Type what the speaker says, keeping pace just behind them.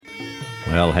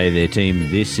Well, hey there,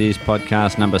 team. This is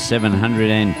podcast number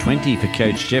 720 for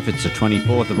Coach Jeff. It's the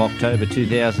 24th of October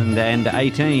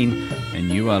 2018, and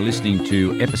you are listening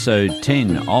to episode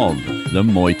 10 of the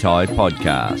Muay Thai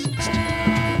Podcast.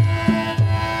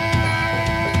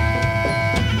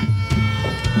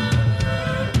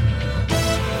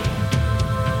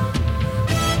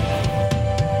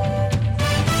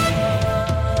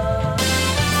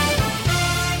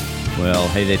 Well,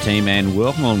 hey there, team, and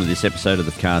welcome on to this episode of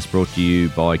the cast brought to you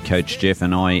by Coach Jeff,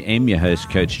 and I am your host,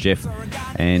 Coach Jeff.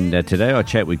 And today I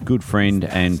chat with good friend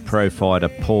and pro fighter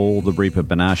Paul the Reaper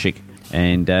Banashik.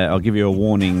 And I'll give you a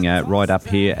warning right up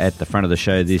here at the front of the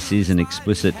show. This is an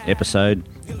explicit episode.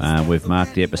 We've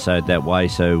marked the episode that way,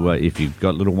 so if you've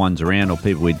got little ones around or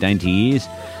people with dainty ears,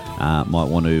 might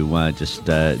want to just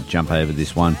jump over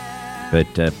this one. But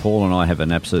Paul and I have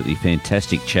an absolutely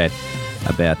fantastic chat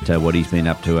about what he's been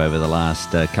up to over the last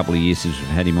couple of years since we've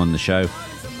had him on the show.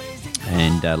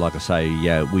 And like I say,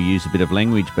 we use a bit of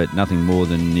language, but nothing more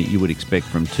than you would expect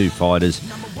from two fighters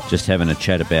just having a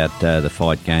chat about the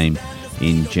fight game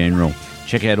in general.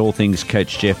 Check out all things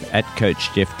Coach Jeff at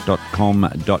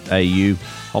coachjeff.com.au.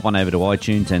 Hop on over to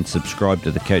iTunes and subscribe to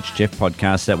the Coach Jeff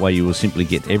podcast. That way you will simply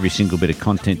get every single bit of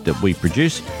content that we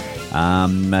produce.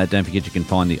 Don't forget you can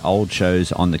find the old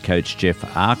shows on the Coach Jeff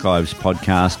Archives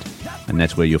podcast, and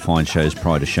that's where you'll find shows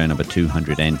prior to show number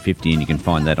 250, and you can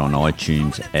find that on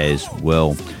iTunes as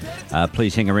well.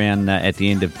 Please hang around at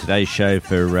the end of today's show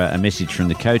for a message from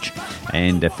the coach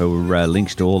and for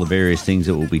links to all the various things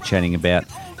that we'll be chatting about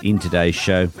in today's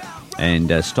show.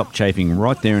 And stop chafing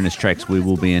right there in its tracks. We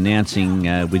will be announcing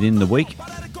within the week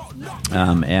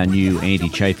our new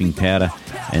anti-chafing powder,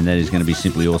 and that is going to be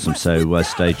simply awesome, so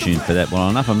stay tuned for that. Well,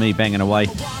 enough of me banging away.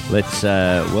 Let's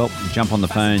jump on the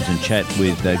phones and chat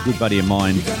with a good buddy of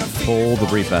mine, Paul the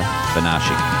Reaper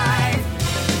Banashik.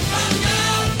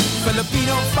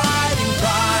 Filipino fighting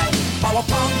pride, power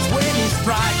pumps when he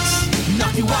strikes,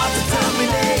 nothing wants to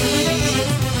terminate.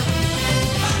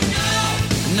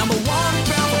 Number one,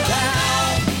 pound for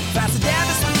pound, faster than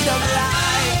the speed of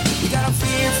light. You gotta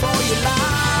fear for your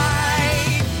life.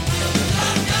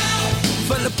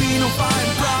 Filipino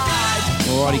fighting pride.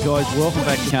 Alrighty, guys, welcome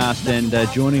back, cast, and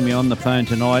joining me on the phone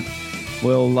tonight.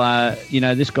 Well,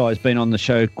 this guy's been on the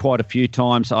show quite a few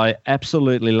times. I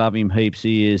absolutely love him heaps.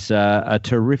 He is a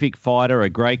terrific fighter, a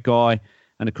great guy.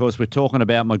 And, of course, we're talking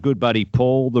about my good buddy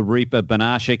Paul the Reaper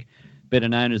Banashik, better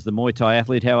known as the Muay Thai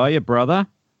athlete. How are you, brother?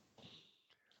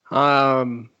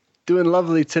 Doing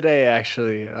lovely today,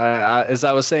 actually. As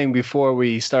I was saying before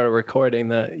we started recording,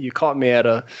 that you caught me at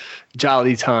a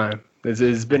jolly time.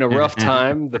 It's been a rough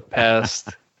time the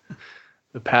past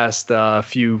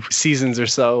few seasons or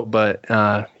so, but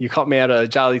you caught me at a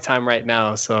jolly time right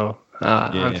now, so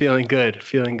I'm feeling good.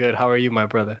 How are you, my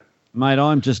brother? Mate,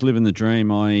 I'm just living the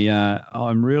dream.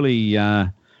 I'm really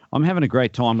I'm having a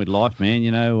great time with life, man. You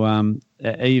know,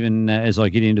 even as I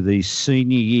get into these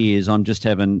senior years, I'm just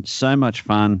having so much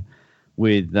fun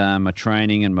with my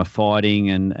training and my fighting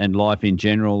and life in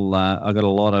general. I've got a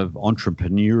lot of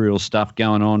entrepreneurial stuff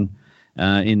going on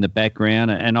in the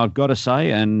background, and I've got to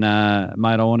say, and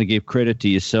mate, I want to give credit to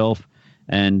yourself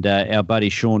and our buddy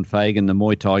Sean Fagan, the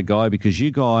Muay Thai guy, because you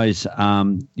guys,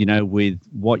 with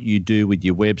what you do with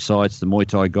your websites, the Muay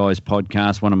Thai Guys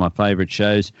podcast, one of my favorite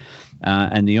shows,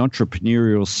 and the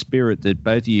entrepreneurial spirit that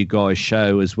both of you guys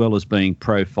show, as well as being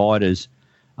pro fighters,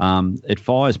 it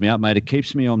fires me up, mate. It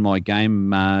keeps me on my game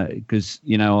because,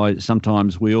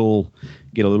 sometimes we all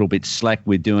get a little bit slack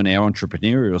with doing our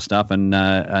entrepreneurial stuff. And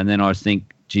then I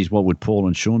think, geez, what would Paul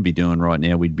and Sean be doing right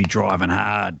now? We'd be driving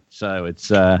hard. So it's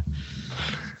so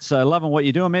loving what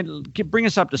you're doing, man. Bring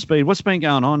us up to speed. What's been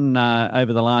going on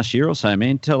over the last year or so,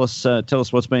 man? Tell us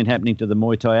what's been happening to the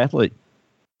Muay Thai athlete.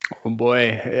 Oh,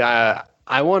 boy.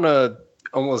 I want to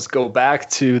almost go back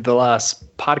to the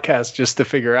last podcast just to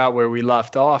figure out where we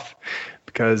left off,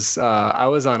 because I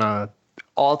was on a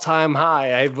all-time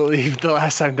high, I believe, the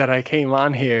last time that I came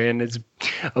on here, and it's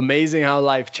amazing how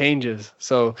life changes.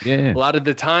 So a lot of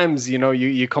the times,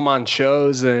 you come on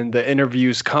shows and the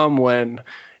interviews come when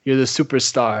you're the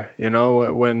superstar,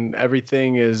 when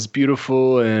everything is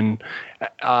beautiful and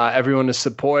everyone is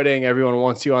supporting, everyone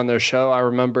wants you on their show. I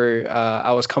remember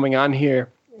I was coming on here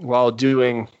while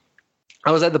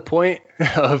I was at the point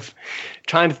of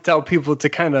trying to tell people to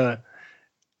kind of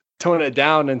tone it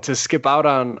down and to skip out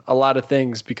on a lot of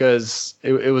things because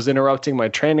it was interrupting my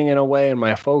training in a way and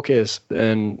my focus.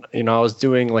 And, I was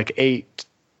doing like 8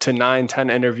 to 9,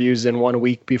 10 interviews in 1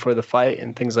 week before the fight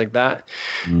and things like that.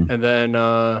 And then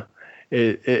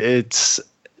it's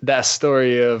that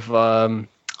story of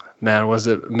man, was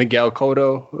it Miguel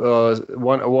Cotto?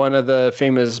 One of the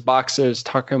famous boxers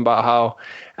talking about how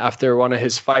after one of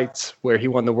his fights where he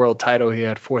won the world title, he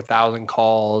had 4,000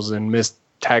 calls and missed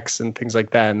texts and things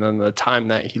like that. And then the time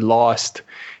that he lost,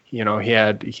 he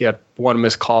had one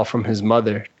missed call from his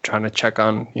mother trying to check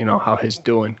on, how he's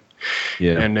doing.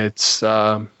 Yeah. And it's,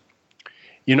 I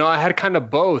had kind of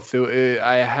both.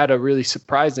 I had a really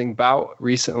surprising bout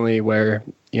recently where,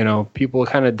 people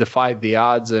kind of defied the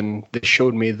odds and they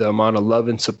showed me the amount of love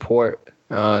and support.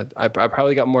 I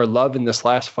probably got more love in this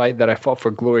last fight that I fought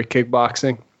for Glory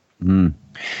Kickboxing than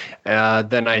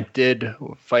I did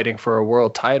fighting for a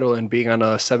world title and being on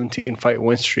a 17-fight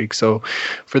win streak. So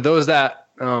for those that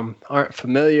aren't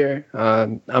familiar,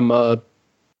 I'm a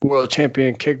world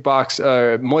champion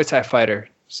Muay Thai fighter.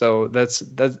 So that's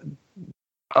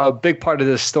a big part of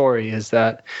this story is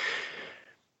that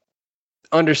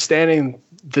understanding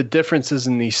the differences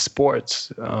in these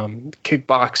sports,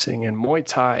 kickboxing and Muay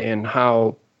Thai, and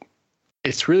how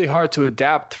it's really hard to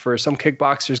adapt for some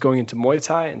kickboxers going into Muay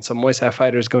Thai and some Muay Thai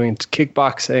fighters going into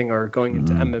kickboxing or going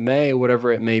into MMA,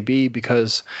 whatever it may be,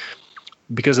 because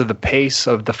of the pace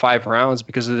of the 5 rounds,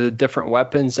 because of the different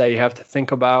weapons that you have to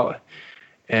think about,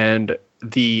 and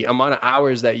the amount of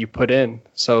hours that you put in.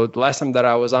 So the last time that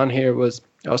I was on here I was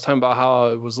talking about how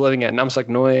I was living at Namsak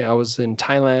Noi. I was in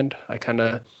Thailand. I kind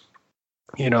of,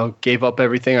 gave up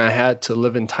everything I had to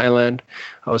live in Thailand.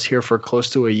 I was here for close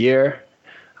to a year.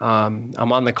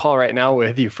 I'm on the call right now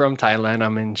with you from Thailand.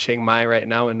 I'm in Chiang Mai right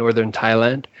now in northern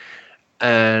Thailand.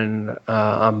 And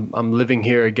I'm living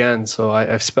here again. So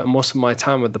I've spent most of my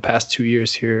time with the past 2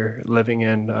 years here living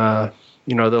in, the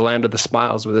land of the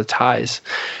smiles with the Thais.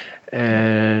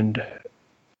 And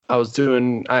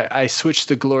I switched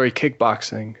to Glory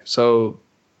Kickboxing. So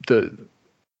the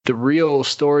real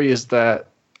story is that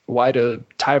why do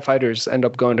Thai fighters end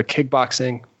up going to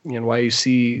kickboxing, and why you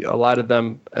see a lot of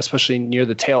them, especially near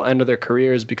the tail end of their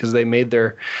careers, because they made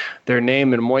their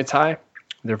name in Muay Thai.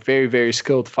 They're very, very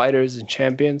skilled fighters and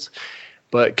champions,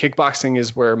 but kickboxing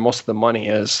is where most of the money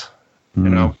is.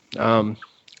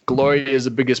 Glory is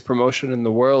the biggest promotion in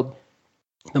the world,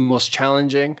 the most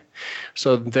challenging.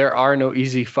 So there are no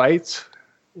easy fights.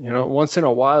 Once in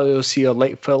a while you'll see a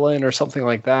late fill-in or something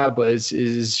like that, but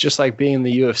it's just like being in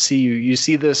the UFC. You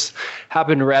see this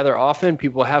happen rather often.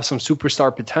 People have some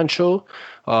superstar potential,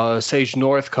 Sage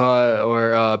Northcutt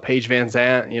or Paige Van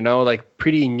Zandt, like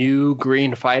pretty new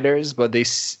green fighters, but they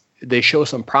show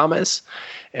some promise.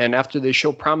 And after they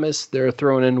show promise, they're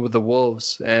thrown in with the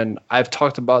wolves. And I've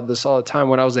talked about this all the time.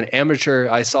 When I was an amateur,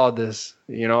 I saw this.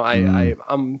 I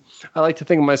like to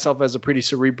think of myself as a pretty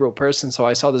cerebral person, so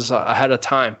I saw this ahead of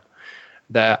time.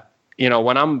 That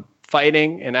when I'm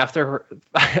fighting, and after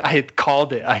I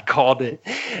called it.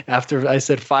 After I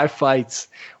said 5 fights.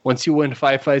 Once you win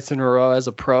 5 fights in a row as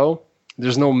a pro,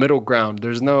 there's no middle ground.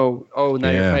 There's no, you're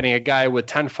fighting a guy with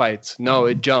 10 fights. No,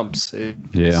 it jumps.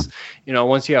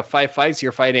 Once you have 5 fights,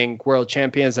 you're fighting world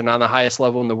champions, and on the highest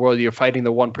level in the world, you're fighting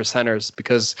the 1%ers,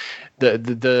 because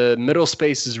the middle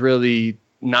space is really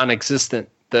non-existent.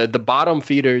 The bottom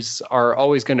feeders are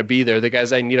always going to be there. The guys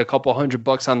that need a couple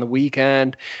 $100 on the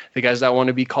weekend, the guys that want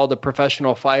to be called a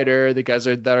professional fighter, the guys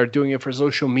that are doing it for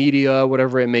social media,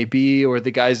 whatever it may be, or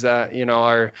the guys that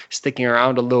are sticking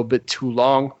around a little bit too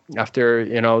long after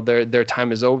their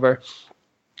time is over.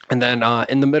 And then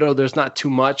in the middle, there's not too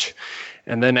much.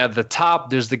 And then at the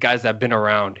top, there's the guys that have been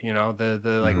around,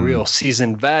 the real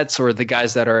seasoned vets, or the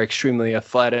guys that are extremely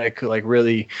athletic, like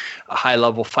really high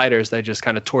level fighters that just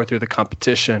kind of tore through the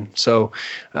competition. So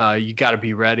you got to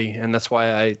be ready. And that's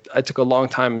why I took a long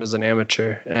time as an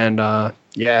amateur. And my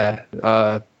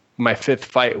 5th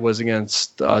fight was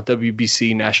against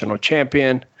WBC national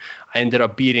champion. I ended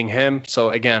up beating him.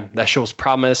 So again, that shows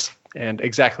promise. And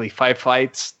exactly 5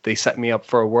 fights, they set me up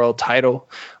for a world title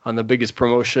on the biggest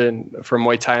promotion for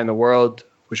Muay Thai in the world,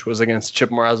 which was against Chip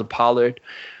Moraza Pollard.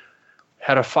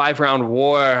 Had a 5-round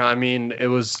war. I mean, it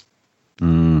was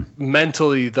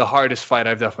mentally the hardest fight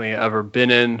I've definitely ever been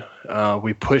in.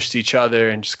 We pushed each other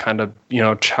and just kind of,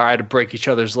 tried to break each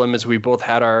other's limits. We both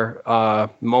had our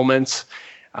moments.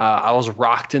 I was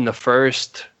rocked in the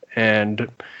first, and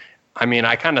I mean,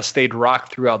 I kind of stayed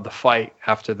rocked throughout the fight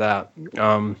after that.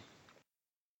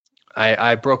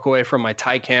 I broke away from my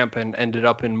Thai camp and ended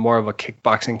up in more of a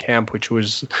kickboxing camp, which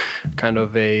was kind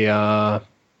of a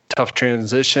tough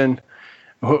transition,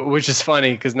 which is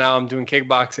funny because now I'm doing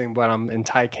kickboxing, but I'm in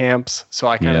Thai camps. So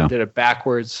I kind of did it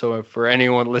backwards. So for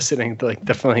anyone listening,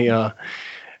 definitely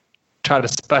try to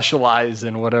specialize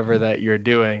in whatever that you're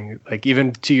doing. Like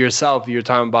even to yourself, you're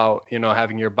talking about,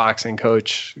 having your boxing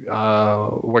coach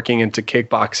working into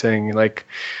kickboxing. Like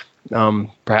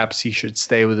perhaps he should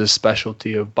stay with his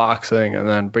specialty of boxing and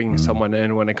then bring someone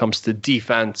in when it comes to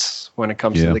defense, when it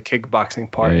comes to the kickboxing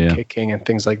part and kicking and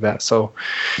things like that. So,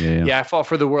 I fought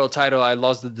for the world title. I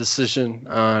lost the decision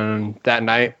on that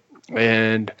night,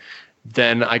 and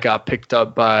then I got picked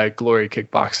up by Glory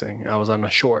Kickboxing. I was on a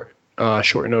short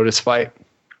notice fight.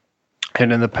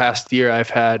 And in the past year, I've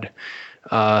had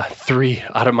 3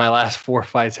 out of my last 4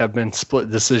 fights have been split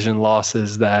decision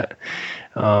losses that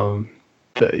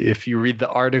if you read the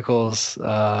articles,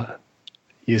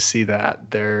 you see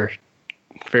that they're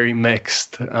very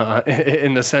mixed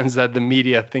in the sense that the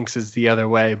media thinks it's the other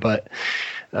way. But,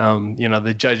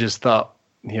 the judges thought,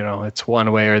 it's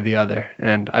one way or the other.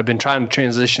 And I've been trying to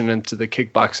transition into the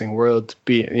kickboxing world,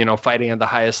 be, fighting at the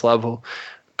highest level,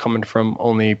 coming from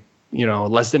only,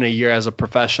 less than a year as a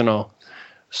professional.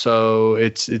 So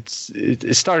it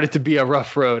started to be a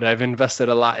rough road. I've invested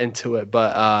a lot into it,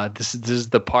 but this is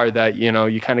the part that,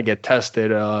 you kind of get tested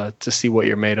to see what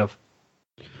you're made of.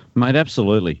 Mate,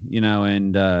 absolutely.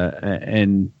 And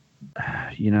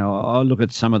I look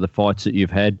at some of the fights that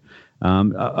you've had.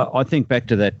 I think back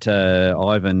to that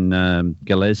Ivan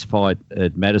Galez fight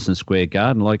at Madison Square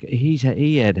Garden. Like he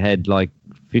had like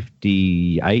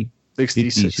 58,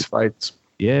 66 fights.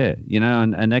 Yeah,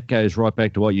 and that goes right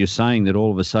back to what you're saying, that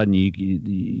all of a sudden you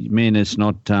man, it's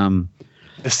not. The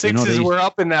sixes were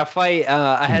up in that fight.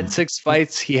 I had 6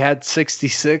 fights. He had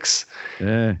 66.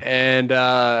 Yeah, and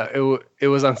it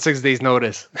was on 6 days'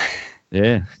 notice.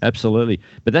 Yeah, absolutely.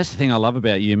 But that's the thing I love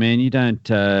about you, man. You don't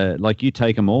you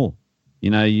take them all.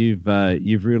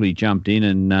 You've really jumped in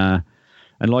and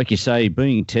like you say,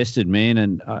 being tested, man.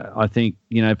 And I think,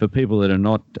 for people that are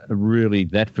not really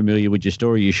that familiar with your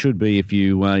story, you should be. If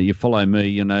you follow me,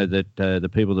 you know that the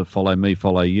people that follow me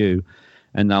follow you,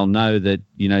 and they'll know that,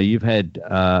 you've had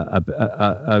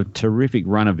a terrific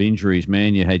run of injuries,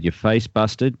 man. You had your face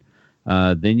busted,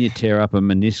 then you tear up a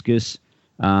meniscus,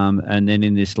 and then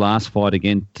in this last fight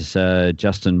against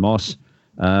Justin Moss,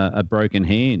 a broken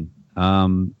hand.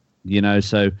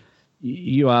 So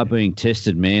you are being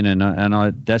tested, man, and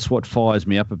I that's what fires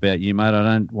me up about you, mate. I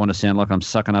don't want to sound like I'm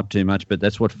sucking up too much, but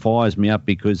that's what fires me up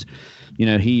because,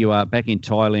 here you are back in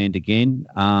Thailand again,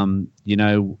 on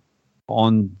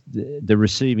the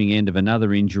receiving end of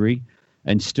another injury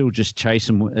and still just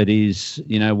chasing what it is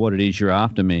you're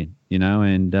after, man,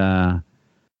 and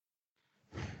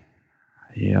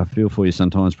I feel for you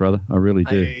sometimes, brother. I really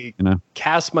do. I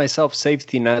cast myself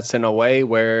safety nets in a way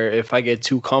where if I get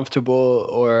too comfortable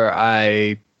or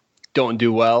I don't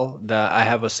do well, that I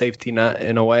have a safety net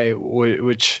in a way,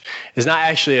 which is not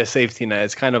actually a safety net.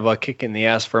 It's kind of a kick in the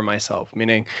ass for myself.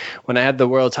 Meaning, when I had the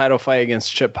world title fight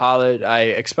against Chip Pollard, I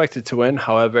expected to win.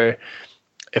 However,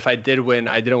 if I did win,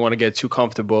 I didn't want to get too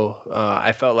comfortable.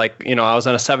 I felt like, I was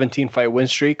on a 17-fight win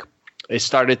streak. It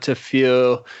started to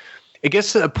feel... It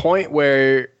gets to a point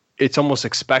where it's almost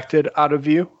expected out of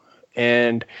you.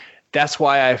 And that's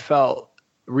why I felt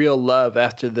real love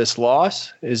after this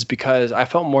loss, is because I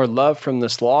felt more love from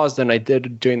this loss than I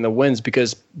did during the wins,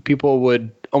 because people would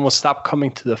almost stop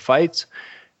coming to the fights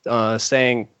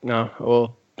saying, no,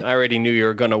 well, I already knew you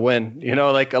were going to win.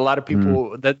 Like a lot of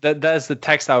people, that's the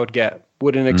text I would get.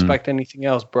 Wouldn't expect anything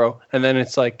else, bro. And then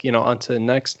it's like, on to the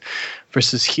next.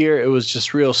 Versus here, it was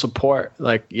just real support.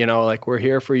 Like, like we're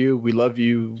here for you. We love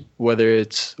you, whether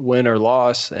it's win or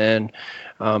loss. And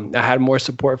I had more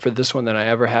support for this one than I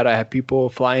ever had. I had people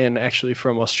flying actually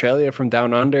from Australia, from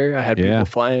down under. I had people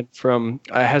flying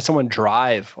I had someone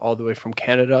drive all the way from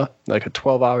Canada, like a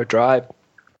 12-hour drive.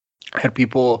 I had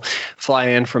people fly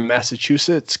in from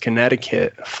Massachusetts,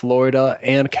 Connecticut, Florida,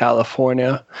 and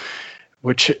California,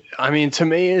 which, I mean, to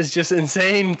me is just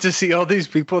insane to see all these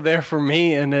people there for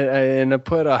me, and it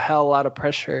put a hell lot of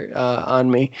pressure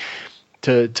on me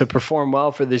to perform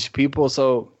well for these people.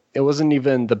 So it wasn't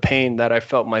even the pain that I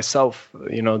felt myself,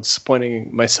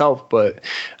 disappointing myself, but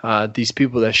these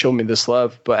people that showed me this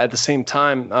love. But at the same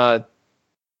time,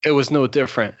 it was no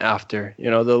different after.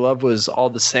 The love was all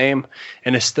the same,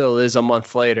 and it still is a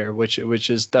month later, which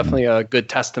is definitely a good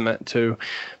testament to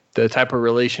the type of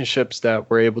relationships that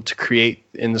we're able to create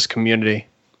in this community.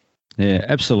 Yeah,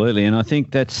 absolutely. And I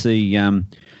think that's the, and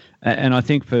I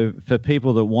think for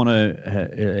people that want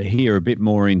to hear a bit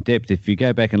more in depth, if you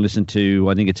go back and listen to,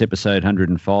 I think it's episode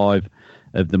 105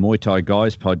 of the Muay Thai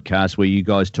Guys podcast, where you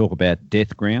guys talk about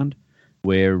Death Ground,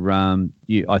 where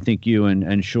I think you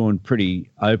and Sean pretty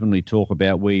openly talk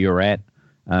about where you're at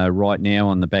right now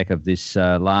on the back of this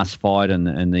last fight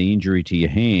and the injury to your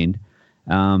hand.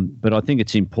 But I think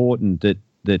it's important that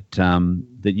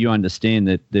you understand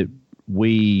that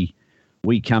we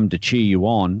come to cheer you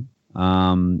on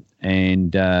and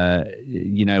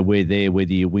we're there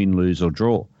whether you win, lose, or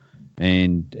draw,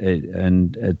 and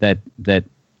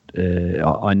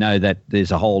I know that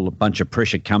there's a whole bunch of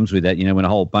pressure comes with that. When a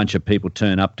whole bunch of people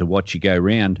turn up to watch you go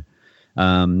round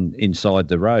inside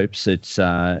the ropes,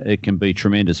 it can be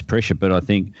tremendous pressure. But I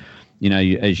think,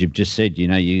 as you've just said,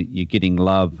 you're getting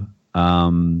love,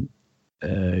 even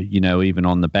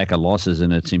on the back of losses,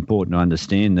 and it's important to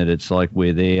understand that it's like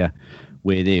we're there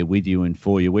with you and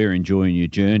for you. We're enjoying your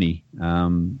journey,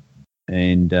 and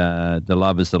the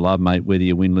love is the love, mate, whether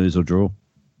you win, lose, or draw.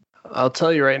 I'll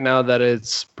tell you right now that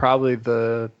it's probably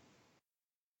the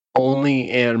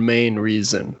only and main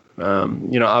reason.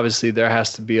 Obviously there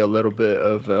has to be a little bit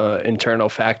of internal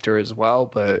factor as well,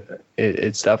 but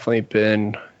it's definitely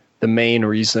been the main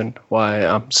reason why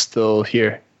I'm still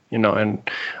here. And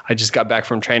I just got back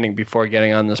from training before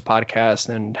getting on this podcast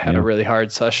and had a really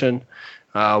hard session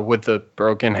with a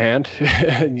broken hand,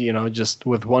 just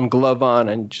with one glove on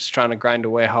and just trying to grind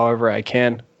away however I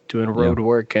can, doing road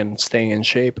work and staying in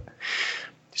shape.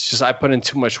 It's just I put in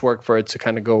too much work for it to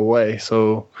kind of go away.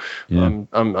 So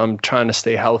I'm trying to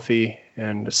stay healthy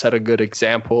and set a good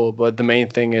example. But the main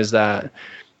thing is that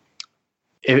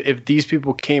if these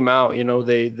people came out,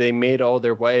 they made all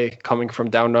their way coming from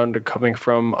down under, coming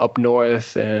from up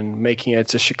north and making it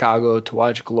to Chicago to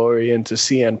watch Glory and to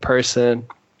see in person,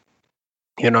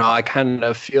 I kind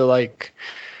of feel like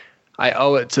I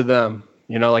owe it to them.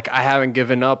 Like I haven't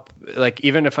given up. Like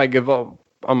even if I give up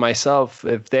on myself,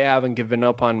 if they haven't given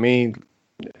up on me,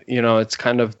 it's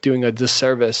kind of doing a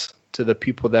disservice to the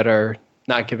people that are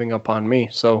not giving up on me.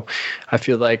 So I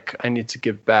feel like I need to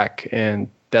give back, and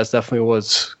that's definitely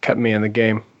what's kept me in the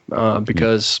game.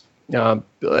 Because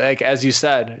like as you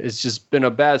said, it's just been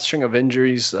a bad string of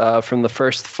injuries from the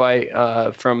first fight,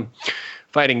 from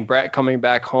fighting Brett coming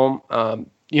back home.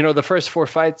 The first 4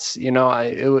 fights, it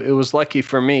was lucky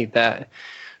for me that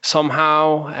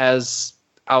somehow as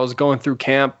I was going through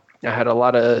camp, I had a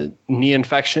lot of knee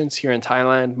infections here in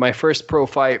Thailand. My first pro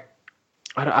fight,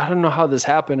 I don't know how this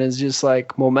happened. It's just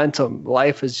like momentum.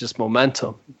 Life is just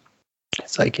momentum.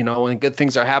 It's like, when good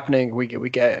things are happening, we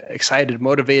get excited,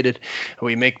 motivated, and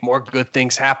we make more good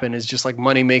things happen. It's just like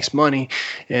money makes money.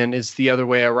 And it's the other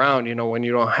way around. When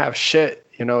you don't have shit,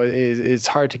 it's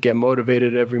hard to get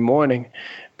motivated every morning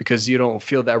because you don't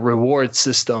feel that reward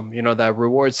system. That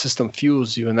reward system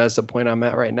fuels you. And that's the point I'm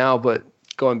at right now. But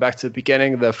going back to the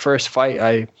beginning, the first fight,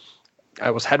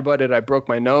 I was headbutted. I broke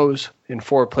my nose in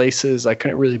 4 places. I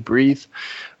couldn't really breathe.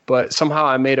 But somehow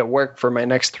I made it work for my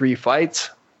next 3 fights.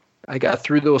 I got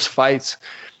through those fights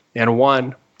and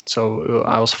won. So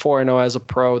I was 4-0 as a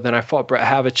pro. Then I fought Brett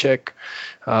Havlicek,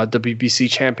 WBC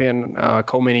champion,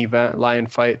 co-main event, lion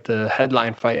fight, the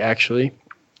headline fight actually,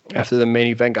 after the main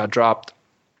event got dropped.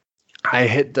 I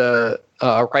hit the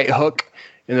right hook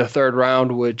in the 3rd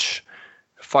round, which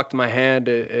fucked my hand.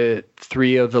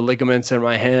 3 of the ligaments in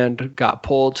my hand got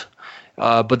pulled.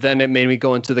 But then it made me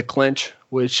go into the clinch,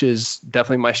 which is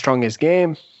definitely my strongest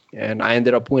game. And I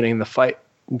ended up winning the fight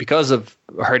because of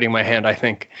hurting my hand, I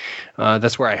think.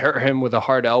 That's where I hurt him with a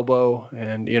hard elbow.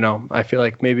 And, I feel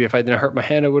like maybe if I didn't hurt my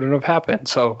hand, it wouldn't have happened.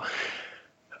 So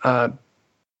let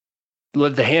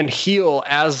the hand heal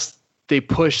as they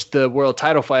pushed the world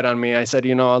title fight on me. I said,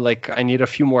 I need a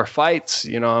few more fights.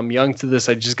 I'm young to this.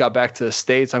 I just got back to the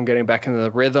States. I'm getting back into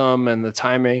the rhythm and the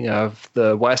timing of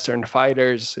the Western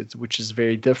fighters, which is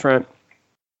very different.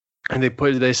 And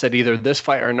they said either this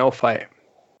fight or no fight.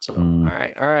 So,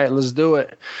 all right, let's do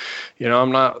it.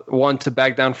 I'm not one to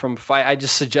back down from a fight. I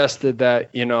just suggested that,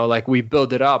 we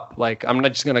build it up. Like, I'm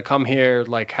not just going to come here,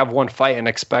 have one fight and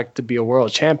expect to be a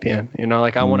world champion.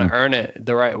 I want to earn it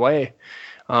the right way.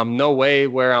 No way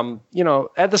where I'm,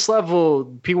 at this level,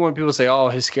 when people say, oh,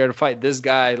 he's scared to fight this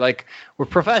guy, we're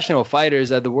professional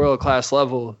fighters at the world-class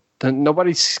level.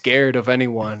 Nobody's scared of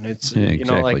anyone. It's,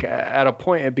 exactly. At a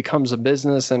point it becomes a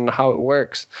business and how it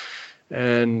works.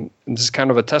 And this is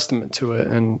kind of a testament to it.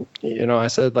 And, I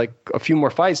said a few more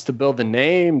fights to build a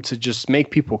name, to just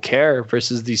make people care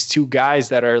versus these 2 guys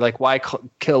that are why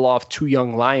kill off 2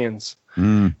 young lions,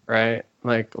 right?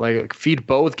 Like feed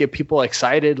both, get people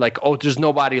excited. Oh, there's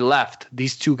nobody left.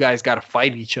 These 2 guys got to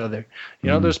fight each other.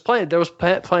 There was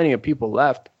plenty of people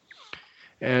left.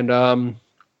 And,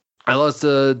 I lost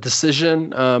the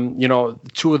decision.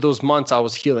 2 of those months I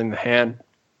was healing the hand.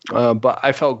 But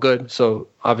I felt good, so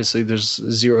obviously there's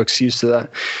zero excuse to that.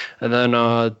 And then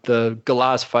the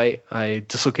Galaz fight, I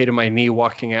dislocated my knee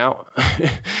walking out.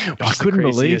 I couldn't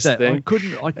believe that. I could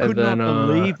not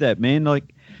believe that, man.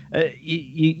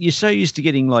 You're so used to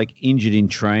getting injured in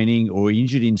training or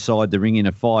injured inside the ring in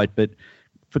a fight, but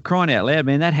for crying out loud,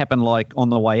 man, that happened on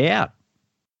the way out.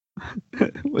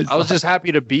 I was just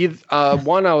happy to be.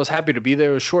 One, I was happy to be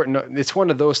there. It was short. It's one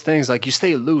of those things like you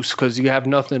stay loose because you have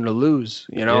nothing to lose.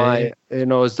 You know,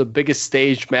 it's the biggest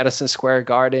stage, Madison Square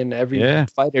Garden. Every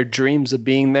fighter dreams of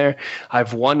being there.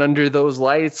 I've won under those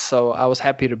lights, so I was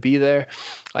happy to be there.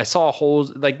 I saw holes,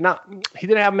 he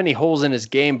didn't have many holes in his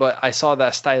game, but I saw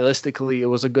that stylistically it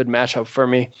was a good matchup for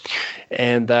me,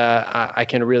 and I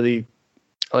can really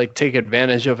take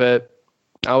advantage of it.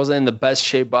 I wasn't in the best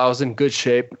shape, but I was in good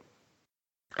shape.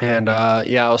 And I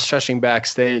was stretching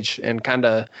backstage and kind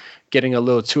of getting a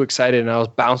little too excited, and I was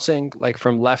bouncing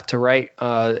from left to right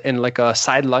in a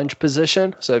side lunge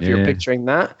position. So if you're picturing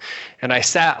that, and I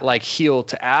sat heel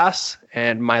to ass,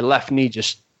 and my left knee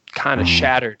just kind of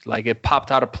shattered, it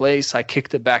popped out of place. I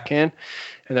kicked it back in,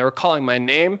 and they were calling my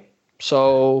name.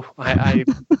 So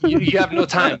you have no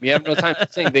time. You have no time to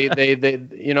think. You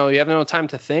have no time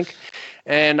to think.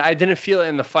 And I didn't feel it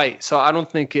in the fight, so I don't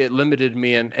think it limited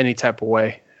me in any type of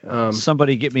way.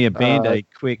 Somebody get me a Band-Aid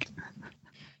quick.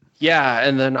 Yeah,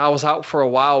 and then I was out for a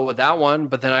while with that one,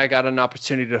 but then I got an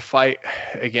opportunity to fight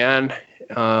again.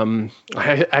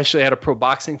 I actually had a pro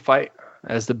boxing fight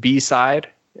as the B side.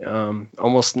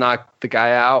 Almost knocked the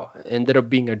guy out. Ended up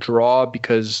being a draw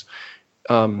because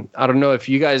I don't know if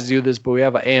you guys do this, but we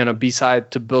have an A and a B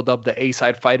side to build up the A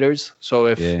side fighters. So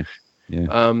if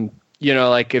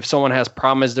if someone has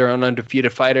promised they're an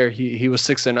undefeated fighter, he was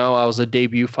 6-0. I was a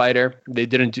debut fighter.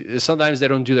 Sometimes they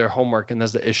don't do their homework, and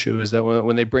that's the issue, is that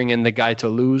when they bring in the guy to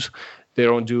lose, they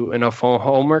don't do enough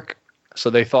homework.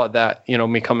 So they thought that,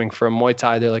 me coming from Muay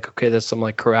Thai, they're like, okay, that's some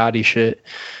karate shit.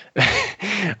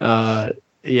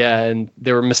 And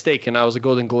they were mistaken. I was a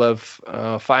Golden Glove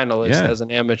finalist as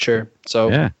an amateur.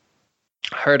 So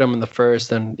I heard them in the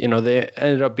first, and they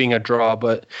ended up being a draw,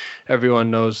 but everyone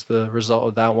knows the result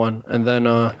of that one. And then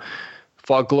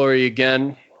fought Glory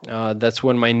again. That's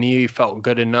when my knee felt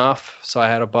good enough. So I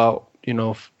had about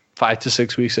 5 to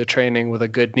 6 weeks of training with a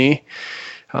good knee.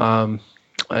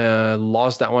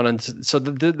 Lost that one, and so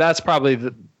that's probably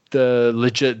the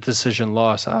legit decision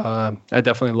loss. I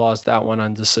definitely lost that one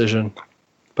on decision,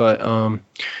 but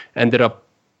ended up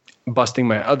busting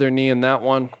my other knee in that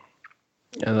one.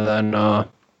 And then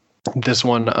this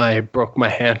one, I broke my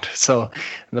hand. So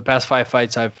in the past 5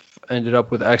 fights, I've ended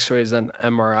up with x-rays and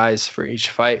MRIs for each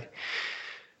fight.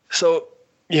 So,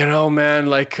 man,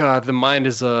 the mind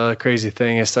is a crazy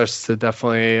thing. It starts to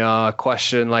definitely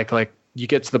question, you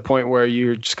get to the point where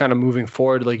you're just kind of moving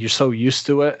forward, you're so used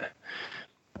to it.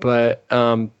 But,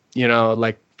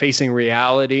 facing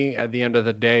reality at the end of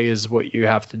the day is what you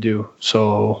have to do.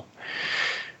 So...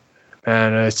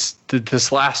 And it's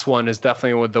this last one is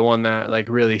definitely the one that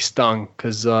really stung,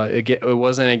 because it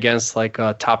wasn't against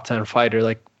a top 10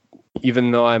 fighter.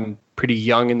 Even though I'm pretty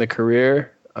young in the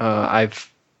career,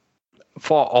 I've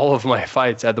fought all of my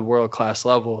fights at the world class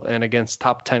level and against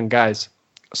top 10 guys.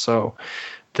 So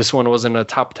this one wasn't a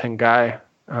top 10 guy.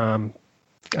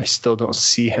 I still don't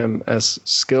see him as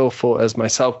skillful as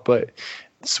myself, but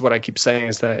this is what I keep saying,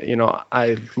 is that,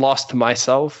 I lost to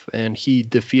myself and he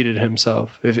defeated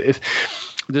himself. If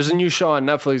there's a new show on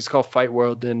Netflix called Fight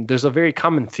World, and there's a very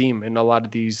common theme in a lot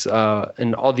of these,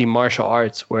 in all the martial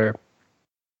arts, where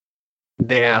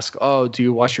they ask, oh, do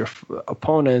you watch your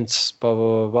opponents, blah,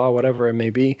 blah, blah, blah, whatever it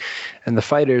may be. And the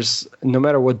fighters, no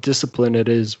matter what discipline it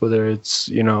is, whether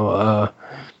it's,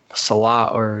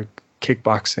 Salat or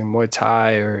kickboxing, Muay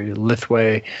Thai or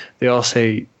Lithway, they all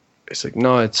say, it's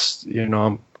no, it's,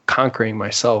 I'm conquering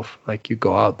myself. You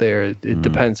go out there, it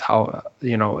depends how,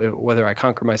 whether I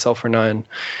conquer myself or not. And,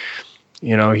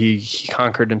 he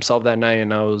conquered himself that night,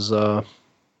 and I was,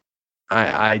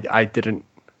 I didn't,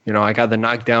 I got the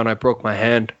knockdown, I broke my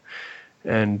hand,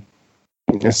 and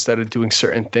instead of doing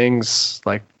certain things,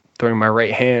 like throwing my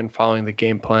right hand, following the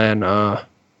game plan, I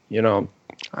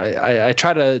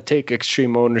try to take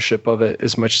extreme ownership of it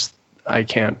as much as I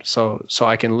can, so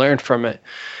I can learn from it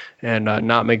and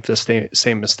not make the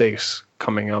same mistakes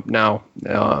coming up now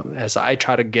as I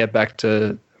try to get back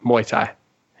to Muay Thai.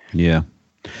 Yeah.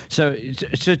 So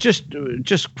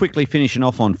just quickly finishing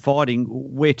off on fighting,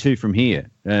 where to from here?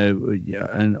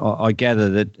 And I gather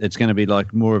that it's going to be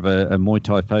more of a Muay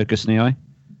Thai focus now, eh?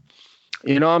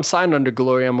 I'm signed under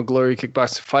Glory. I'm a Glory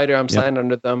kickboxing fighter. I'm signed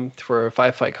under them for a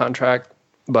 5-fight contract,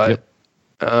 but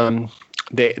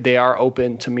they are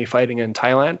open to me fighting in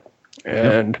Thailand.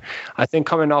 And I think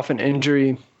coming off an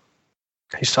injury,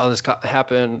 you saw this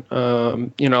happen,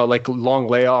 long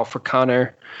layoff for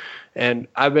Conor. And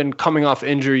I've been coming off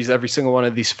injuries every single one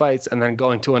of these fights and then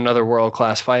going to another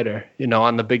world-class fighter,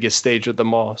 on the biggest stage of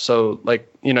them all. So,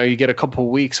 you get a couple of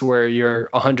weeks where you're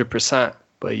 100%,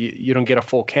 but you don't get a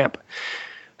full camp.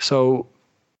 So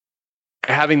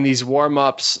having these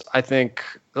warm-ups, I think,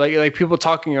 like people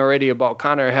talking already about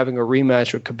Conor having a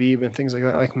rematch with Khabib and things like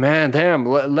that. Like, man, damn,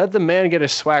 let the man get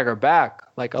his swagger back.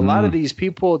 Like, a lot of these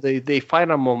people, they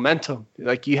fight on momentum.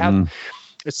 Like, you have,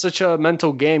 it's such a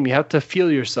mental game. You have to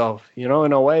feel yourself, you know,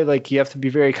 in a way. Like, you have to be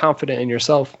very confident in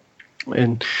yourself.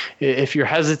 And if you're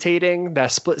hesitating,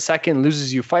 that split second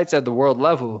loses you fights at the world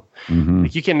level.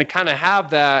 Like, you can kind of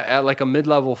have that at like a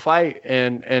mid-level fight,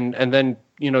 and then,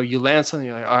 you know, you land something,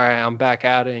 you're like, all right, I'm back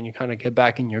at it, and you kind of get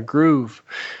back in your groove.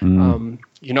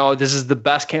 You know, this is the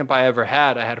best camp I ever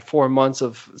had. I had 4 months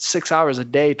of 6 hours a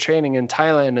day training in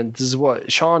Thailand, and this is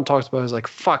what Sean talks about. Is like,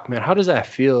 fuck, man, how does that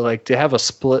feel? Like, to have a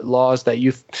split loss that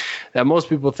most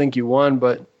people think you won,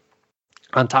 but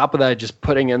on top of that, just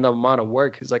putting in the amount of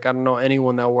work is like, I don't know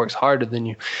anyone that works harder than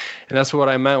you. And that's what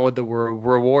I meant with the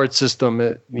reward system.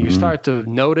 You start to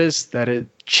notice that it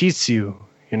cheats you,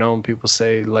 you know, and people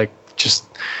say, like, just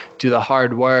do the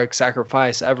hard work,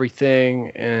 sacrifice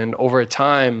everything, and over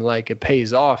time, like, it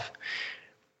pays off.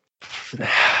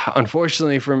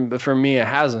 Unfortunately, for me, it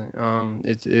hasn't.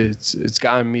 It's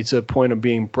gotten me to the point of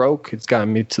being broke. It's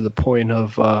gotten me to the point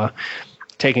of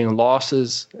taking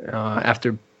losses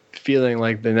after feeling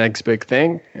like the next big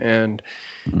thing, and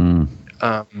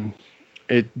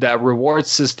that reward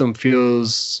system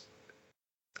feels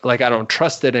like I don't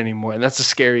trust it anymore, and that's a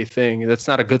scary thing. That's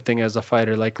not a good thing as a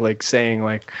fighter. Like saying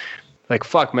like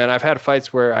fuck, man, I've had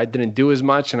fights where I didn't do as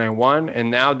much and I won, and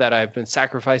now that I've been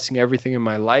sacrificing everything in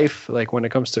my life, like when it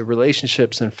comes to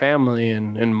relationships and family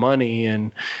and money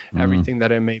and everything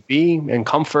that it may be, and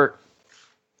comfort,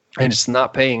 and it's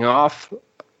not paying off,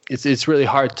 it's really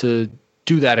hard to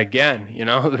do that again, you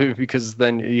know, because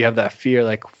then you have that fear,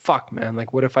 like, fuck, man,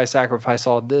 like, what if I sacrifice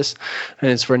all this and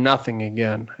it's for nothing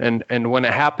again? And when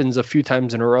it happens a few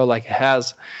times in a row, like it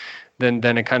has, then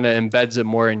it kind of embeds it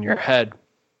more in your head.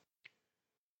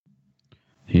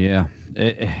 Yeah.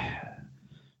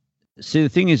 See, the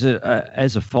thing is,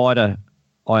 as a fighter,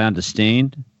 I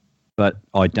understand, but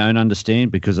I don't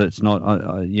understand because it's not,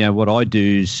 what I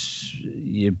do is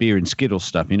beer and Skittles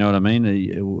stuff, you know what I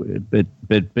mean?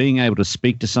 But being able to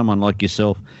speak to someone like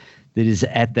yourself that is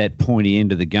at that pointy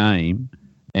end of the game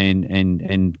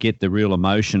and get the real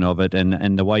emotion of it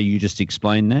and the way you just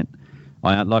explained that,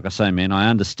 like I say, man, I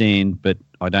understand, but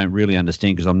I don't really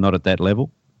understand because I'm not at that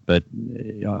level. But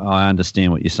I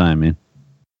understand what you're saying, man.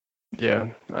 Yeah.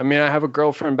 I mean, I have a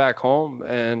girlfriend back home,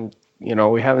 and you know,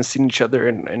 we haven't seen each other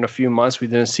in a few months. We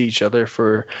didn't see each other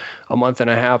for a month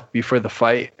and a half before the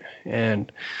fight.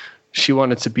 And she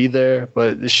wanted to be there,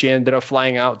 but she ended up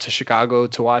flying out to Chicago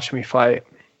to watch me fight.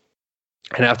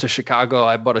 And after Chicago,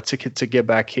 I bought a ticket to get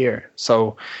back here.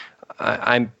 So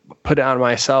I put it on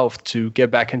myself to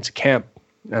get back into camp.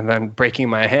 And then breaking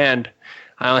my hand,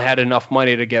 I only had enough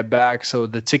money to get back. So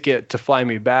the ticket to fly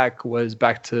me back was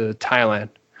back to Thailand.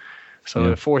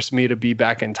 So it forced me to be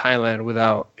back in Thailand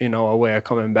without, you know, a way of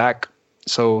coming back.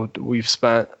 So we've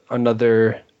spent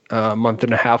another month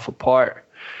and a half apart,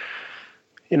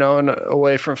 you know, and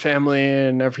away from family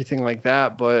and everything like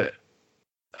that. But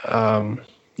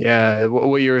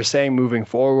what you were saying moving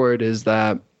forward is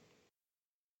that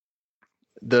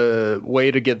the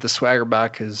way to get the swagger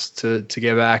back is to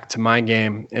get back to my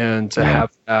game and to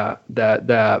have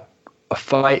that a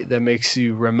fight that makes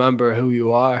you remember who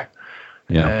you are.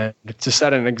 Yeah. And to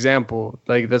set an example,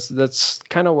 like that's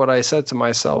kind of what I said to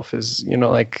myself is, you know,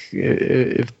 like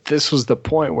if this was the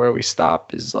point where we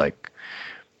stop, is like,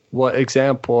 what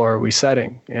example are we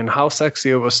setting? And how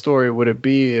sexy of a story would it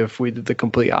be if we did the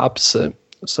complete opposite?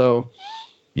 So,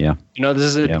 you know, this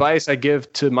is advice I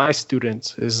give to my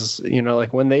students is, you know,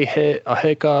 like when they hit a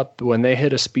hiccup, when they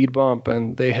hit a speed bump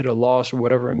and they hit a loss or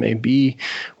whatever it may be,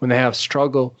 when they have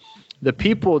struggle, the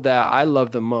people that I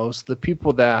love the most, the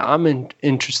people that I'm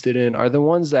interested in are the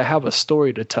ones that have a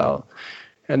story to tell.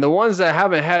 And the ones that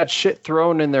haven't had shit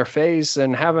thrown in their face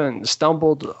and haven't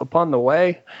stumbled upon the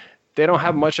way, they don't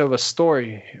have much of a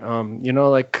story. You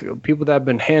know, like people that have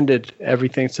been handed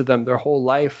everything to them their whole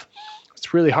life,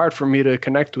 it's really hard for me to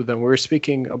connect with them. We were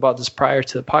speaking about this prior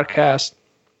to the podcast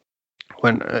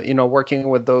when, you know, working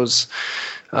with those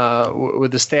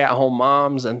with the stay-at-home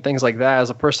moms and things like that. As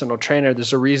a personal trainer,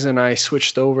 there's a reason I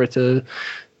switched over to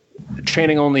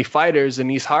training only fighters in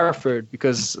East Hartford,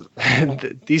 because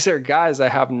these are guys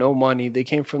that have no money. They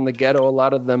came from the ghetto. A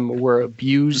lot of them were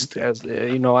abused. As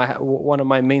you know, one of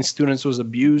my main students was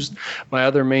abused. My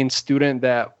other main student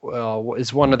that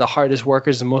is one of the hardest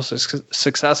workers and most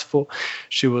successful,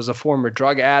 she was a former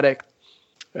drug addict.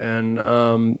 And,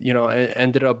 you know,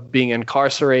 ended up being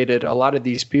incarcerated. A lot of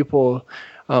these people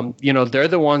they're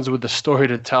the ones with the story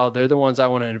to tell. They're the ones I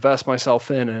want to invest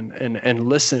myself in and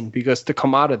listen, because to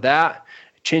come out of that,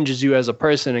 it changes you as a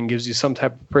person and gives you some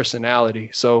type of personality.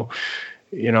 So,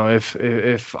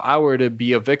 if I were to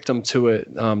be a victim to it,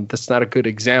 that's not a good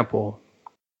example.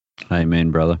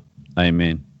 Amen, brother.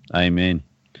 Amen. Amen.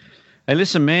 Hey,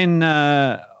 listen,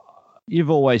 man, you've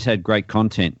always had great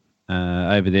content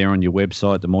over there on your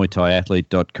website,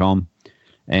 themuaythaiathlete.com.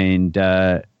 And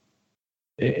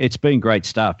it's been great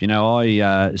stuff.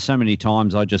 I so many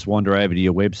times I just wander over to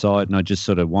your website and I just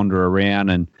sort of wander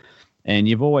around, and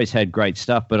you've always had great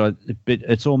stuff, but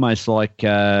it's almost like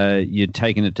you're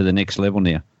taking it to the next level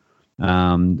now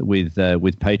with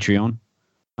Patreon.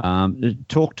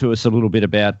 Talk to us a little bit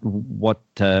about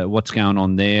what's going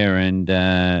on there, and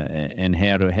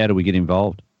how do we get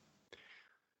involved?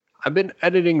 I've been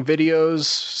editing videos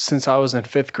since I was in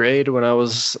 5th grade when I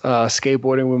was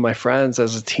skateboarding with my friends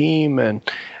as a team. And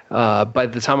by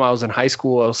the time I was in high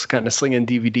school, I was kind of slinging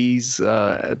DVDs,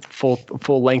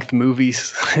 full length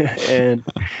movies. And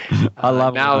I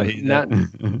love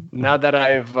now that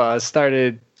I've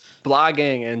started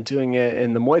blogging and doing it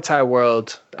in the Muay Thai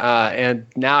world, and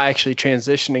now actually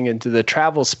transitioning into the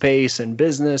travel space and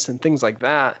business and things like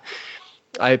that,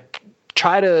 I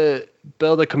try to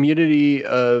build a community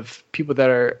of people that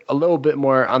are a little bit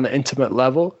more on the intimate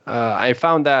level. I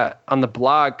found that on the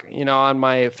blog, on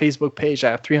my Facebook page,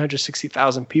 I have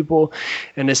 360,000 people.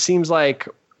 And it seems like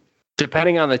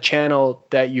depending on the channel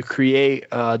that you create,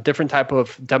 a different type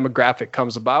of demographic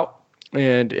comes about.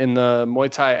 And in the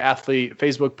Muay Thai athlete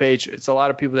Facebook page, it's a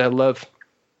lot of people that love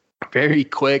very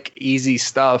quick, easy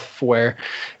stuff where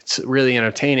it's really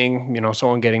entertaining,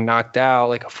 someone getting knocked out,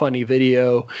 like a funny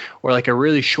video, or like a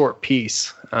really short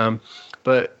piece.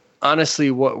 But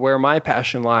honestly, where my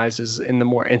passion lies is in the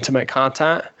more intimate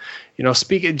content.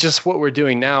 Speaking just what we're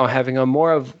doing now, having a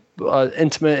more of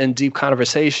intimate and deep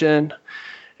conversation,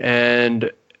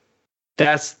 and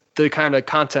that's the kind of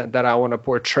content that I want to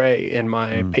portray in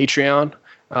my Patreon.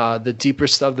 The deeper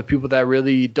stuff, the people that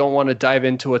really don't want to dive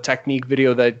into a technique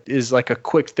video that is like a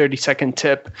quick 30-second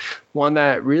tip, one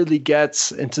that really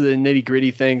gets into the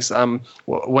nitty-gritty things.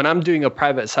 When I'm doing a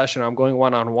private session, I'm going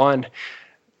one-on-one,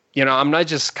 I'm not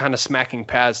just kind of smacking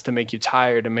pads to make you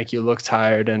tired and make you look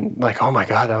tired and like, oh my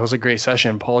God, that was a great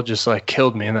session. Paul just like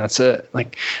killed me and that's it.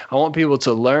 Like, I want people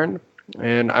to learn,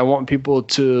 and I want people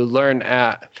to learn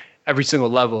at every single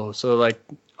level. So like,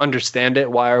 understand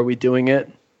it. Why are we doing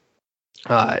it?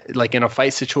 Like in a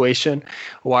fight situation,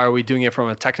 why are we doing it from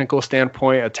a technical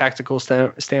standpoint, a tactical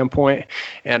standpoint?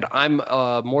 And I'm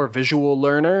a more visual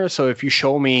learner. So if you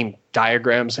show me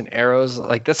diagrams and arrows,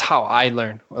 like that's how I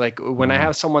learn. Like when I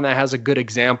have someone that has a good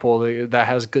example, that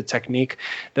has good technique,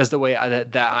 that's the way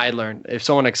that I learn. If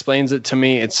someone explains it to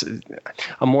me,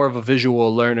 I'm more of a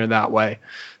visual learner that way.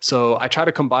 So I try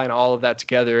to combine all of that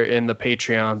together in the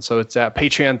Patreon. So it's at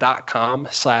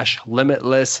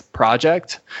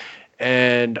patreon.com/limitlessproject.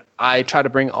 And I try to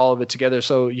bring all of it together.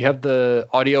 So you have the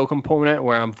audio component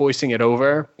where I'm voicing it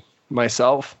over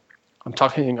myself. I'm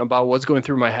talking about what's going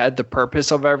through my head, the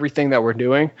purpose of everything that we're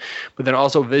doing. But then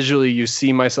also visually, you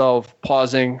see myself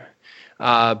pausing,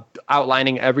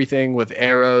 outlining everything with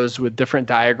arrows, with different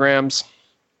diagrams.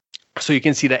 So you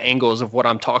can see the angles of what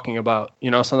I'm talking about.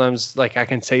 Sometimes like I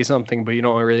can say something, but you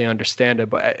don't really understand it.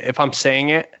 But if I'm saying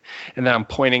it and then I'm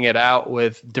pointing it out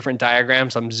with different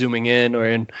diagrams, I'm zooming in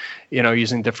or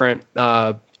using different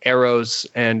arrows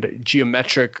and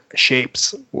geometric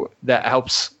shapes that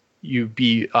helps you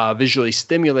be visually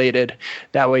stimulated.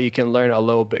 That way you can learn a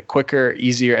little bit quicker,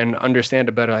 easier, and understand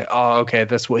it better. Like, oh, okay,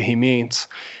 that's what he means.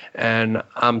 And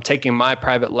I'm taking my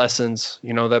private lessons,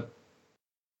 that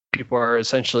people are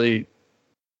essentially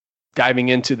diving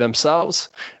into themselves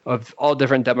of all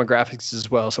different demographics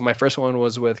as well. So my first one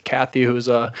was with Kathy, who's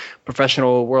a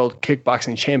professional world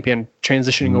kickboxing champion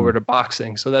transitioning over to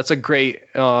boxing. So that's a great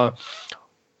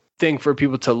thing for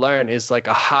people to learn, is like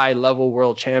a high level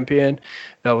world champion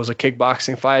that was a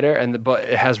kickboxing fighter, but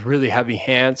it has really heavy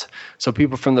hands. So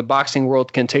people from the boxing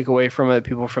world can take away from it.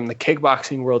 People from the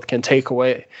kickboxing world can take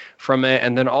away from it.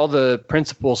 And then all the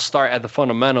principles start at the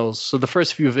fundamentals. So the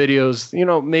first few videos,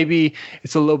 maybe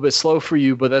it's a little bit slow for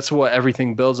you, but that's what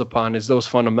everything builds upon, is those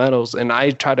fundamentals. And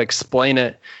I try to explain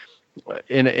it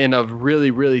in a really,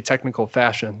 really technical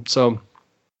fashion. So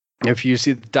if you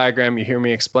see the diagram, you hear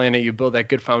me explain it, you build that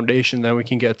good foundation, then we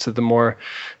can get to the more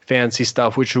fancy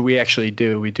stuff, which we actually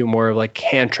do. We do more of like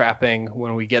hand trapping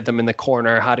when we get them in the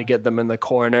corner, how to get them in the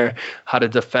corner, how to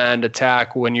defend,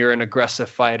 attack when you're an aggressive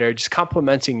fighter, just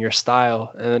complementing your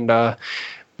style. And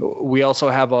we also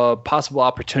have a possible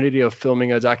opportunity of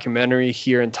filming a documentary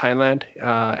here in Thailand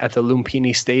at the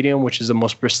Lumpini Stadium, which is the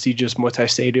most prestigious Muay Thai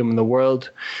stadium in the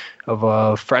world, of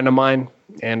a friend of mine.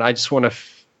 And I just want to,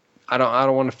 I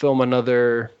don't want to film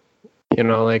another,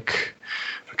 like,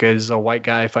 okay, this is a white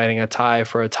guy fighting a Thai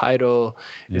for a title.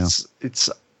 Yeah.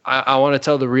 I want to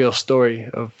tell the real story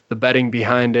of the betting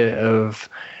behind it, of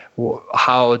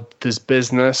how this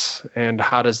business and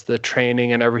how does the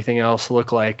training and everything else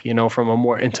look like, from a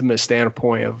more intimate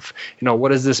standpoint of, what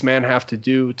does this man have to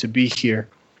do to be here?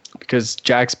 Because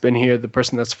Jack's been here, the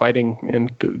person that's fighting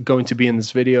and going to be in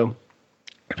this video,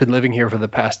 been living here for the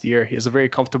past year. He has a very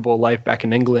comfortable life back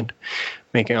in England,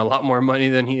 making a lot more money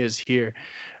than he is here.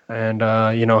 And,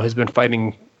 he's been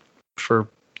fighting for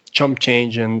chump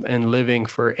change and living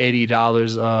for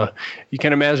 $80. You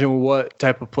can imagine what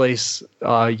type of place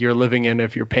you're living in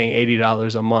if you're paying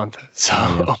 $80 a month.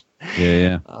 So,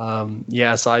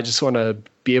 so I just want to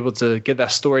be able to get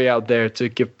that story out there, to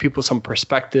give people some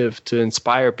perspective, to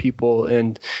inspire people,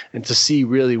 and to see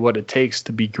really what it takes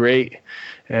to be great.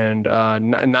 And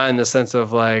not in the sense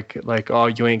of like, oh,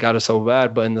 you ain't got it so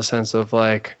bad, but in the sense of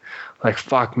like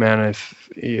fuck, man,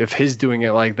 if he's doing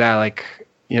it like that, like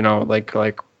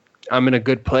I'm in a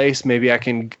good place, maybe I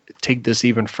can take this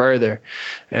even further.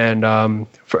 And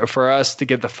for us to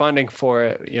get the funding for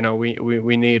it,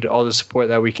 we need all the support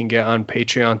that we can get on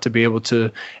Patreon to be able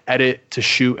to edit, to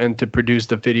shoot, and to produce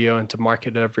the video and to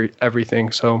market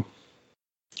everything. So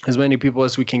as many people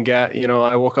as we can get.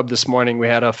 I woke up this morning, we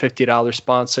had a $50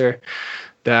 sponsor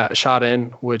that shot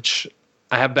in, which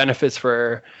I have benefits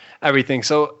for everything.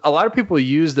 So a lot of people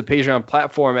use the Patreon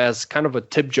platform as kind of a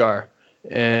tip jar.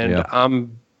 And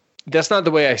that's not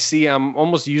the way I see it. I'm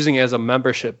almost using it as a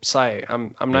membership site.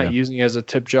 I'm not using it as a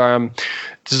tip jar.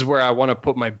 This is where I want to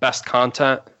put my best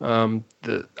content.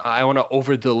 I want to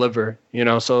over deliver,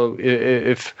 so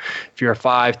if you're a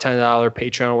 $5-10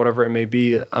 Patreon, whatever it may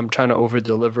be, I'm trying to over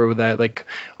deliver with that. Like,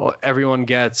 everyone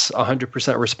gets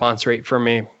 100% response rate from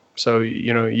me. So,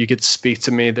 you get to speak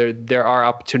to me. There are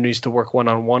opportunities to work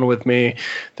one-on-one with me.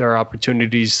 There are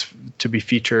opportunities to be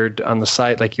featured on the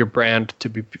site, like your brand to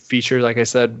be featured. Like I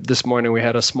said, this morning we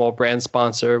had a small brand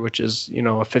sponsor, which is, a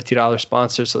 $50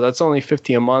 sponsor. So that's only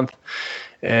 $50 a month.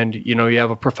 And, you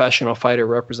have a professional fighter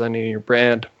representing your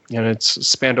brand. And it's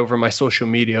spanned over my social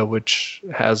media, which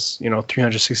has,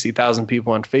 360,000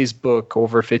 people on Facebook,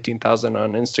 over 15,000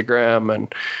 on Instagram.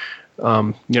 And,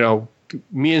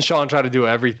 me and Sean try to do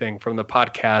everything from the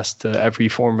podcast to every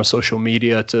form of social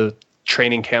media to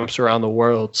training camps around the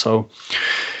world. So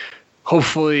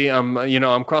hopefully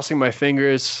I'm crossing my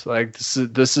fingers. Like,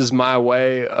 this is my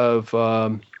way of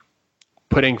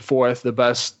putting forth the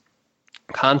best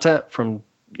content from,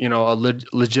 a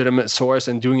legitimate source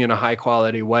and doing it in a high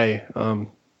quality way.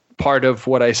 Part of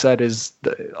what I said is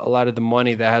a lot of the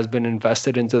money that has been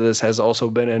invested into this has also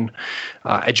been in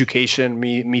education,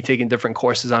 me taking different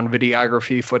courses on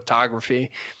videography,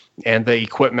 photography, and the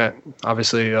equipment.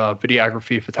 Obviously,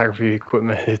 videography, photography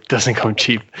equipment, it doesn't come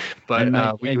cheap,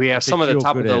 but we have some of the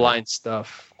top of the line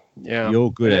stuff. Yeah,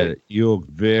 you're good at it. You're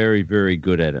very, very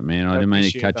good at it, man. I didn't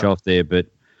mean to cut you off there, but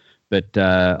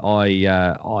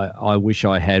I wish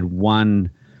I had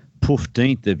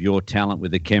 1/15 of your talent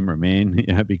with the camera, man,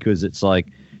 because it's like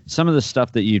some of the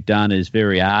stuff that you've done is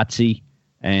very artsy,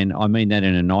 and I mean that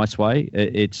in a nice way.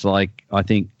 It's like, I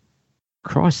think,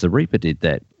 Christ, the Reaper did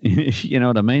that. You know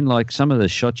what I mean? Like, some of the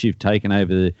shots you've taken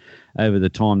over the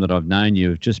time that I've known you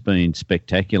have just been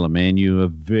spectacular, man. You are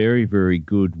very, very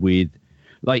good with,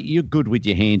 like, you're good with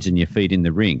your hands and your feet in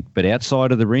the ring, but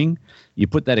outside of the ring, you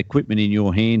put that equipment in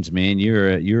your hands, man.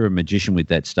 You're a magician with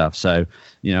that stuff. So,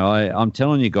 I'm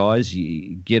telling you guys,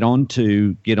 you get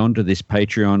onto this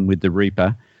Patreon with the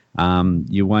Reaper.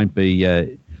 You won't be,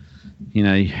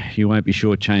 you won't be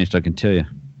shortchanged, I can tell you.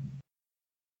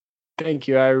 Thank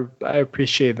you. I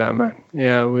appreciate that, man.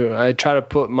 Yeah, I try to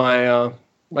put my,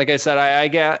 like I said, I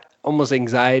get almost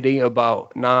anxiety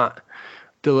about not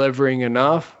delivering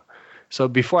enough. So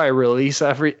before I release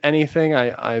anything,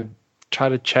 I try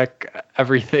to check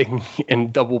everything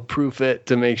and double proof it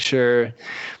to make sure,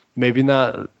 maybe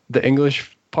not the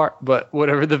English part, but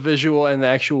whatever the visual and the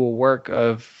actual work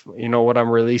of, what I'm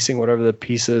releasing, whatever the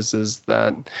pieces is,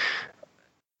 that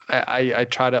I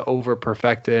try to over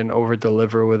perfect it and over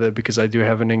deliver with it, because I do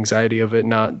have an anxiety of it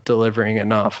not delivering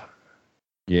enough.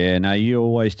 Yeah, no, you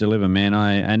always deliver, man.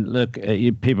 And look,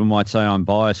 people might say I'm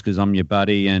biased because I'm your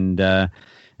buddy and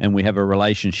we have a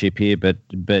relationship here, but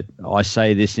I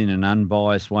say this in an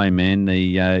unbiased way, man.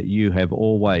 You have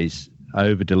always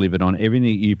over-delivered on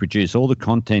everything you produce, all the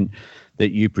content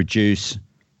that you produce,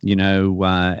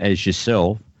 as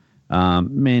yourself.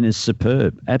 man, is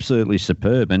superb, absolutely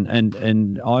superb.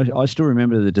 And I still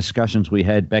remember the discussions we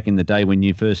had back in the day when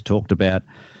you first talked about,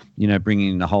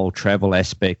 bringing the whole travel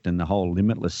aspect and the whole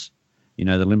Limitless,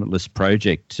 the Limitless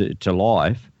project to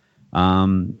life.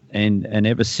 And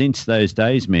ever since those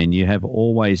days, man, you have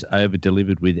always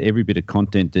over-delivered with every bit of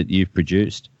content that you've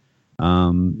produced,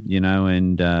 and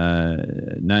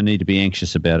no need to be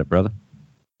anxious about it, brother.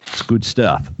 It's good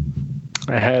stuff.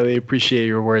 I highly appreciate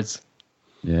your words.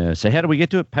 Yeah. So how do we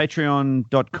get to it?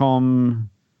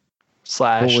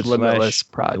 Patreon.com/Limitless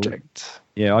Project.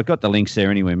 Yeah, I got the links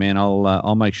there anyway, man.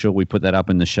 I'll make sure we put that up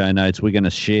in the show notes. We're going to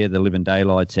share the Living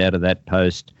Daylights out of that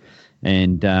post,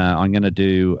 and I'm going to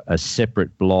do a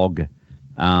separate blog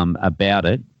about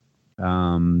it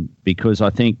because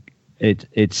I think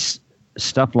it's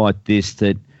stuff like this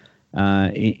that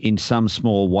in some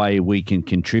small way we can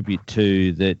contribute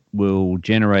to that will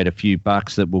generate a few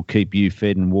bucks that will keep you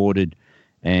fed and watered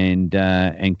and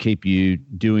keep you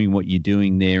doing what you're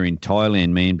doing there in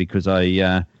Thailand, man, because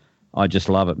I just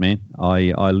love it, man.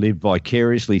 I live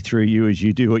vicariously through you as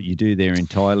you do what you do there in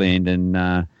Thailand, and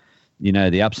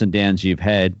the ups and downs you've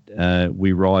had,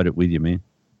 we ride it with you, man.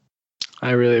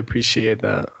 I really appreciate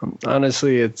that.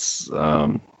 Honestly, it's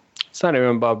not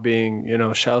even about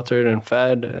being, sheltered and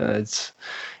fed. It's,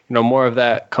 more of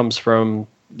that comes from,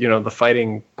 the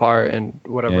fighting part and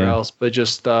whatever else, but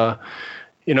just,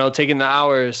 taking the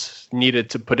hours needed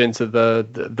to put into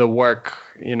the work,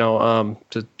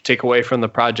 to take away from the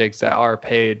projects that are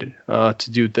paid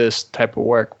to do this type of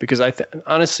work. Because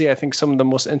honestly, I think some of the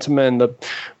most intimate and the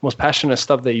most passionate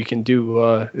stuff that you can do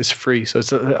is free. So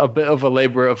it's a bit of a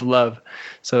labor of love.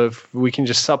 So if we can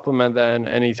just supplement that in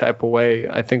any type of way,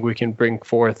 I think we can bring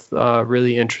forth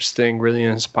really interesting, really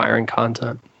inspiring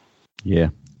content. Yeah,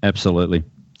 absolutely.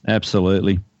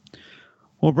 Absolutely.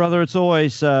 Well, brother, it's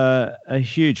always a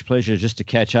huge pleasure just to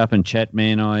catch up and chat,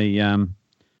 man.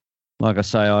 Like I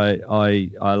say,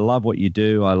 I love what you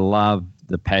do. I love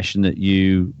the passion that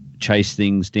you chase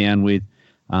things down with.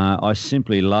 I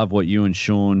simply love what you and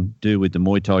Sean do with the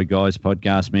Muay Thai Guys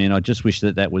podcast, man. I just wish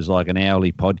that was like an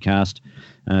hourly podcast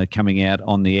coming out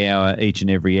on the hour, each and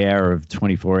every hour of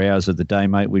 24 hours of the day,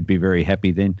 mate. We'd be very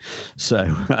happy then.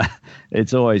 So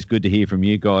it's always good to hear from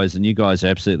you guys, and you guys are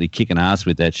absolutely kicking ass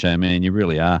with that show, man. You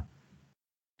really are.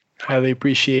 Highly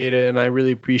appreciate it, and I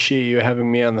really appreciate you having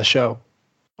me on the show.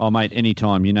 Oh, mate,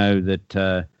 anytime. You know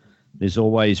that there's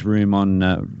always room on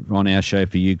our show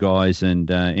for you guys,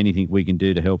 and anything we can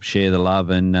do to help share the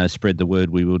love and spread the word,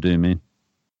 we will do, man.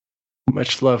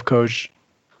 Much love, Coach.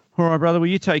 All right, brother. Well,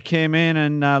 you take care, man,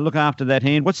 and look after that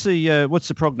hand. What's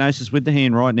the prognosis with the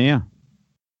hand right now?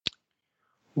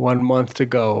 1 month to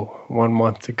go. 1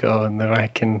 month to go, and then I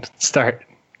can start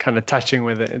kind of touching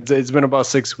with it. It's been about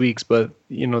 6 weeks, but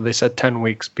they said 10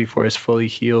 weeks before it's fully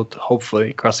healed.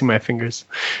 Hopefully, crossing my fingers.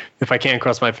 If I can't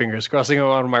cross my fingers, crossing it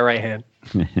on my right hand.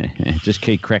 Just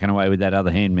keep cracking away with that other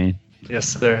hand, man. Yes,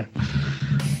 sir.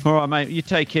 All right, mate. You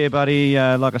take care, buddy.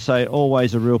 Like I say,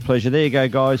 always a real pleasure. There you go,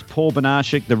 guys. Paul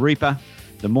Banashik, the Reaper,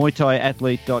 the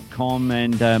MuayThaiAthlete.com,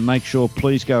 and make sure,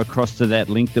 please go across to that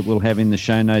link that we'll have in the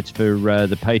show notes for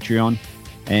the Patreon.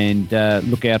 And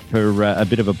look out for a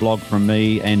bit of a blog from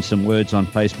me and some words on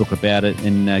Facebook about it.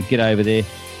 And get over there,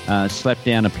 slap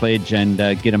down a pledge, and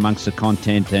get amongst the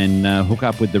content and hook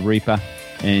up with the Reaper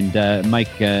and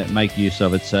make use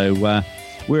of it. So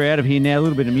we're out of here now. A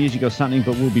little bit of music or something,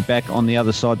 but we'll be back on the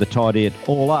other side to tidy it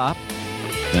all up.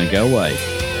 Don't go away.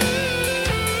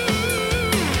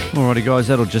 Alrighty, guys,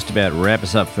 that'll just about wrap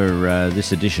us up for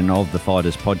this edition of the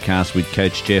Fighters Podcast with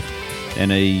Coach Jeff.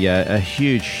 And a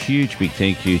huge big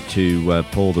thank you to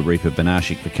Paul the Reaper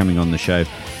Banashik for coming on the show.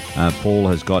 Paul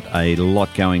has got a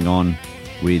lot going on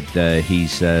with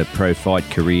his pro fight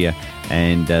career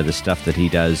and the stuff that he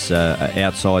does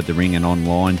outside the ring and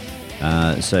online.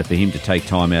 So for him to take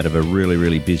time out of a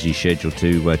really busy schedule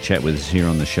to chat with us here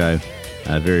on the show,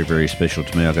 very, very special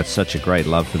to me. I've got such a great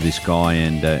love for this guy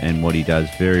and what he does.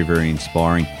 Very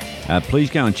inspiring. Please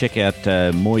go and check out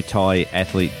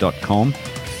MuayThaiAthlete.com.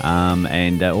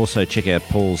 And also check out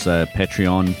Paul's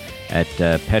Patreon at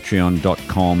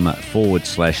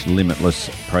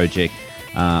patreon.com/Limitless Project.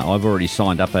 I've already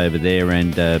signed up over there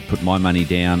and put my money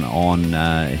down on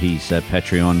his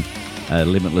Patreon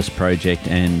Limitless Project,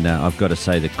 and I've got to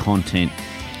say the content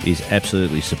is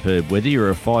absolutely superb. Whether you're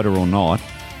a fighter or not,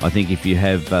 I think if you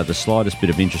have the slightest bit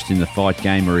of interest in the fight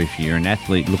game, or if you're an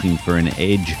athlete looking for an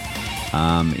edge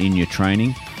in your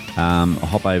training,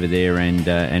 hop over there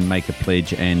and make a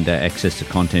pledge and access the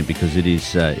content, because it is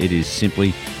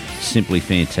simply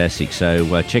fantastic.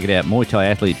 So check it out,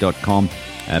 MuayThaiAthlete.com,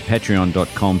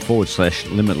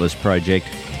 patreon.com/Limitless Project,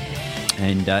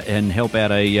 and help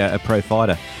out a pro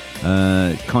fighter.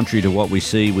 Contrary to what we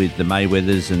see with the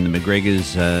Mayweathers and the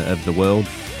McGregors of the world,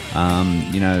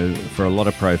 for a lot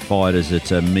of pro fighters,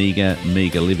 it's a meager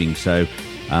living. So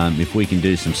if we can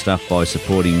do some stuff by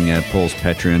supporting Paul's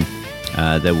Patreon,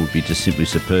 that would be just simply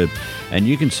superb. And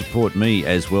you can support me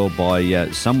as well by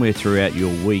somewhere throughout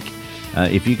your week.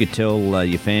 If you could tell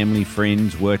your family,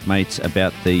 friends, workmates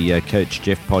about the Coach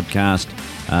Jeff podcast,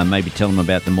 maybe tell them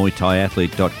about the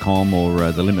MuayThaiAthlete.com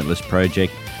or the Limitless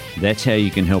Project. That's how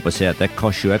you can help us out. That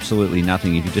costs you absolutely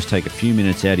nothing. If you just take a few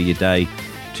minutes out of your day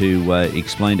to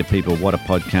explain to people what a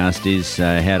podcast is,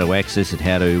 how to access it,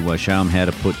 how to show them how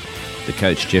to put the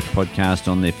Coach Jeff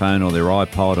podcast on their phone or their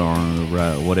iPod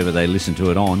or whatever they listen to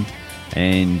it on,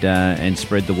 and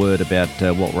spread the word about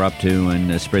what we're up to,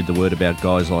 and spread the word about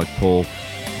guys like Paul.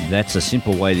 That's a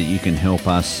simple way that you can help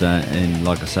us, and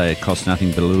like I say, it costs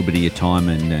nothing but a little bit of your time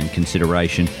and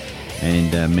consideration,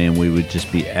 and man, we would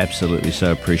just be absolutely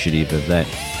so appreciative of that.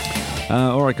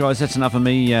 All right, guys, that's enough of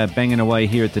me banging away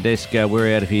here at the desk.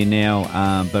 We're out of here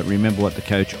now, but remember what the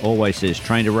coach always says: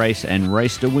 train to race and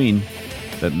race to win,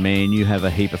 but man, you have a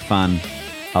heap of fun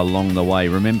along the way.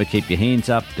 Remember, keep your hands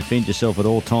up, defend yourself at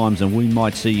all times, and we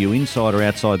might see you inside or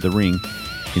outside the ring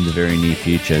in the very near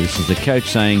future. This is the coach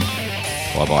saying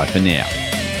bye-bye for now.